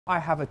I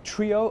have a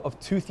trio of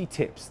toothy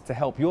tips to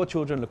help your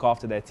children look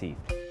after their teeth.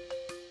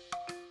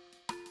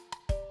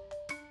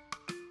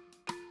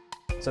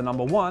 So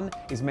number one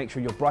is make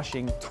sure you're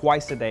brushing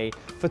twice a day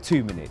for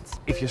 2 minutes.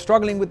 If you're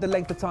struggling with the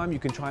length of time, you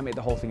can try and make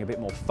the whole thing a bit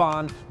more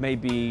fun.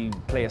 Maybe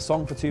play a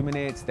song for 2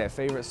 minutes, their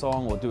favorite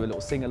song, or do a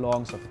little sing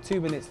along. So for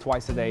 2 minutes,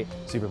 twice a day,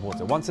 super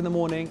important. Once in the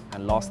morning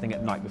and last thing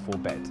at night before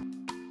bed.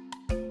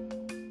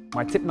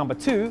 My tip number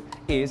two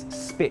is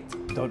spit,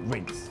 don't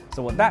rinse.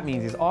 So what that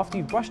means is after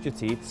you've brushed your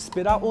teeth,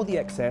 spit out all the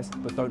excess,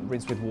 but don't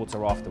rinse with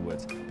water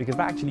afterwards, because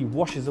that actually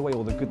washes away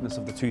all the goodness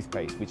of the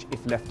toothpaste, which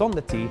if left on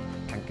the teeth,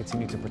 can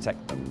continue to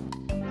protect them.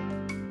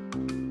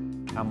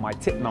 And my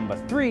tip number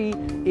three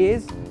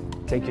is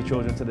take your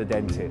children to the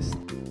dentist.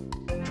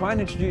 Try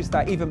and introduce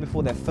that even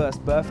before their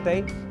first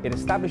birthday. It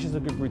establishes a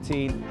good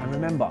routine, and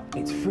remember,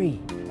 it's free,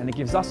 and it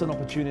gives us an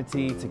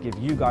opportunity to give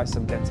you guys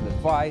some dental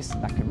advice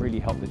that can really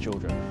help the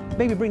children.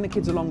 Maybe bring the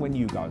kids along when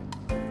you go.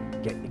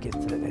 Get your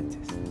kids to the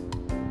dentist.